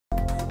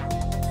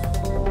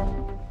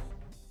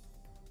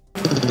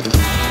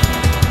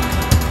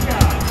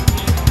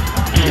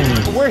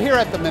we're here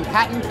at the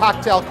Manhattan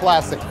Cocktail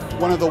Classic,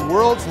 one of the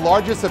world's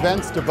largest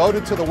events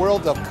devoted to the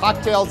world of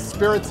cocktails,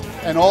 spirits,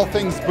 and all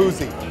things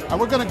boozy. And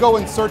we're going to go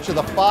in search of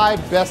the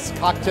 5 best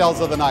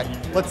cocktails of the night.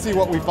 Let's see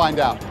what we find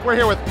out. We're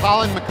here with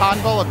Colin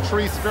McConville of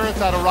Tree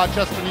Spirits out of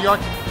Rochester, New York.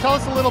 Tell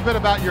us a little bit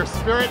about your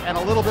spirit and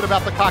a little bit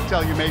about the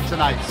cocktail you made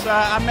tonight. So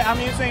I'm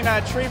using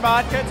Tree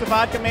vodka. It's a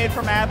vodka made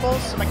from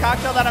apples. And the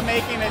cocktail that I'm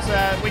making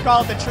is, we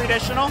call it the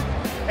traditional.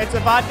 It's a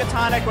vodka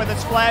tonic with a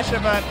splash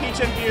of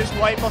peach-infused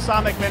white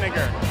balsamic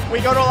vinegar. We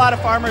go to a lot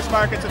of farmers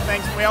markets and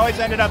things, and we always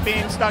ended up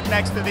being stuck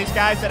next to these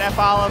guys at F.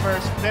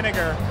 Oliver's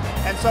Vinegar.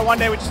 And so one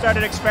day we just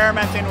started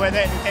experimenting with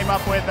it and came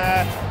up with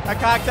a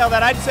cocktail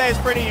that I'd say is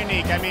pretty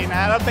unique. I mean,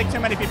 I don't think too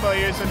many people are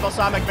using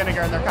balsamic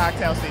vinegar in their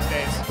cocktails these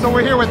days. So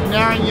we're here with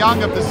Naren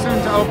Young of the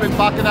soon-to-open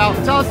Bacchanal.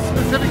 Tell us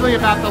specifically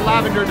about the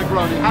lavender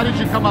Negroni. How did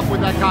you come up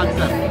with that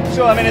concept?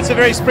 Sure, I mean, it's a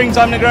very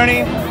springtime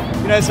Negroni.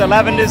 You know, so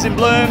lavender's in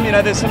bloom. You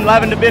know, there's some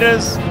lavender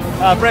bitters,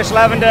 fresh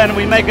lavender, and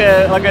we make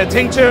a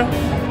tincture,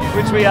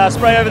 which we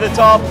spray over the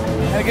top,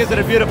 and it gives it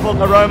a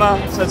beautiful aroma.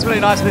 So it's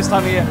really nice this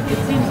time of year. It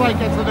seems like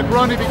as the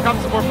Negroni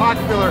becomes more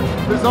popular,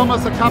 there's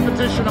almost a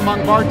competition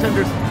among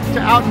bartenders to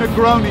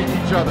out-Negroni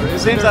each other. It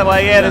seems that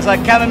way, yeah. There's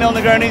like chamomile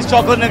Negronis,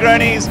 chocolate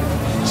Negronis,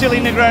 chili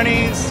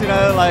Negronis, you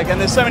know,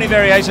 and there's so many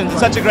variations.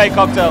 It's such a great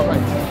cocktail.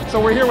 Right.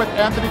 So we're here with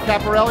Anthony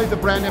Caparelli, the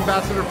brand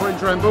ambassador for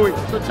Drambuie.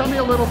 So tell me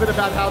a little bit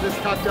about how this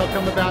cocktail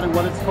came about and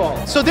what it's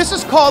called. So this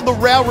is called the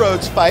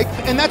Railroad Spike,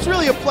 and that's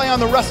really a play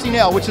on the Rusty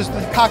Nail, which is the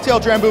cocktail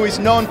Drambuie is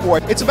known for.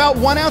 It's about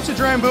 1 ounce of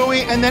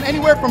Drambuie and then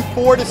anywhere from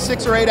 4 to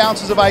 6 or 8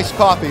 ounces of iced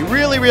coffee.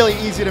 Really, really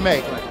easy to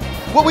make.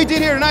 What we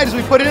did here tonight is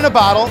we put it in a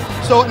bottle,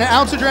 so 1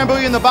 ounce of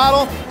Drambuie in the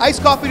bottle,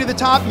 iced coffee to the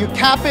top, you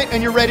cap it,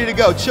 and you're ready to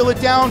go. Chill it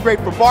down, great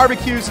for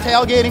barbecues,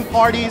 tailgating,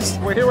 parties.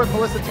 We're here with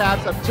Melissa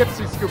Tabbs of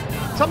Tipsy Scoop.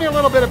 Tell me a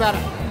little bit about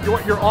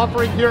what you're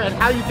offering here and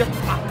how you get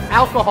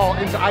alcohol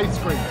into ice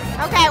cream.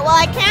 Okay, well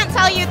I can't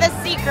tell you the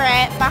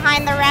secret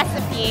behind the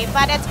recipe,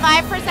 but it's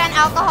 5%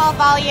 alcohol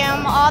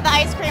volume. All the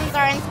ice creams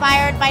are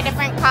inspired by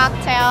different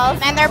cocktails,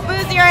 and they're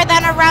boozier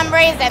than a rum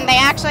raisin. They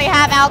actually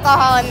have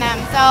alcohol in them,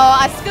 so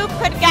a scoop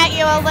could get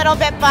you a little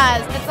bit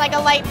buzzed. It's like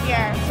a light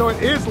beer. So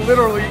it is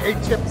literally a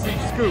tipsy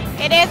scoop.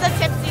 It is a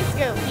tipsy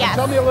scoop, yes.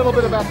 Tell me a little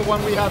bit about the one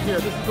we have here.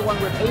 This is the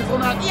one with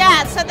hazelnut?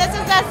 Yeah, so this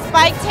is a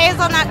spiked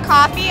hazelnut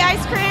coffee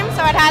ice cream.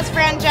 So it has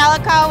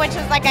Frangelico, which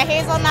is like a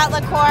hazelnut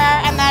liqueur,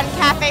 and then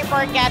Cafe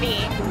Borghetti.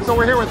 So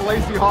we're here with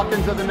Lacey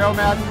Hawkins of the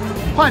Nomad.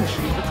 Punch,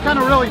 it's kind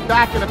of really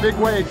back in a big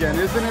way again,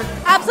 isn't it?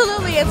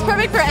 Absolutely, it's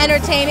perfect for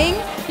entertaining.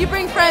 You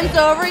bring friends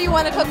over, you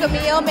want to cook a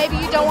meal, maybe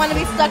you don't want to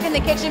be stuck in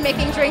the kitchen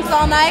making drinks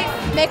all night.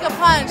 Make a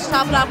punch,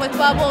 top it off with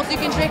bubbles, you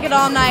can drink it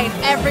all night.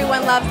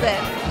 Everyone loves it.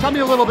 Tell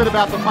me a little bit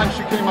about the punch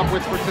you came up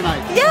with for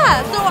tonight.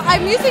 Yeah, so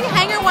I'm using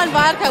Hanger One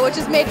vodka, which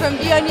is made from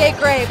Viognier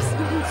grapes.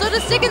 So to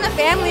stick in the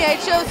family, I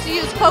chose to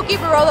use Pochi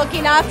Barolo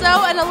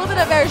Chinazzo and a little bit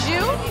of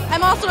Verjus.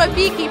 I'm also a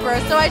beekeeper,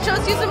 so I chose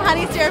to use some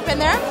honey syrup in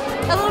there,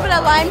 a little bit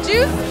of lime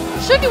juice,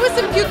 shook it with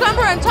some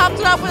cucumber, and topped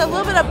it off with a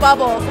little bit of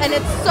bubbles, and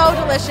it's so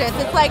delicious.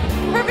 It's like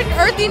perfect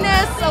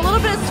earthiness, a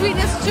little bit of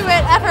sweetness to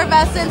it,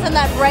 effervescence, and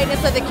that brightness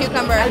of the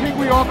cucumber. I think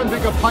we often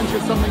think of punch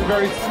as something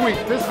very sweet.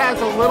 This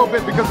has a little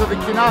bit, because of the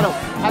Chinado,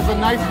 has a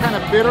nice kind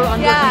of bitter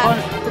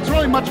component. It's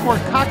really much more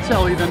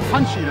cocktaily than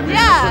punchy to me.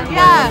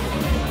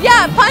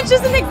 Yeah, Punch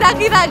isn't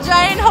exactly that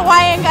giant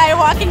Hawaiian guy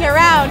walking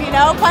around, you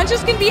know?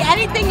 Punches can be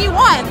anything you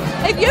want.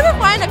 If you ever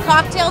find a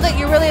cocktail that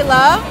you really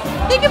love,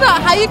 think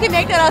about how you can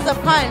make that as a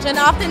punch, and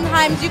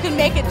oftentimes you can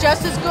make it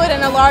just as good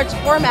in a large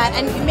format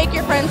and you can make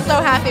your friends so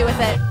happy with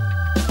it.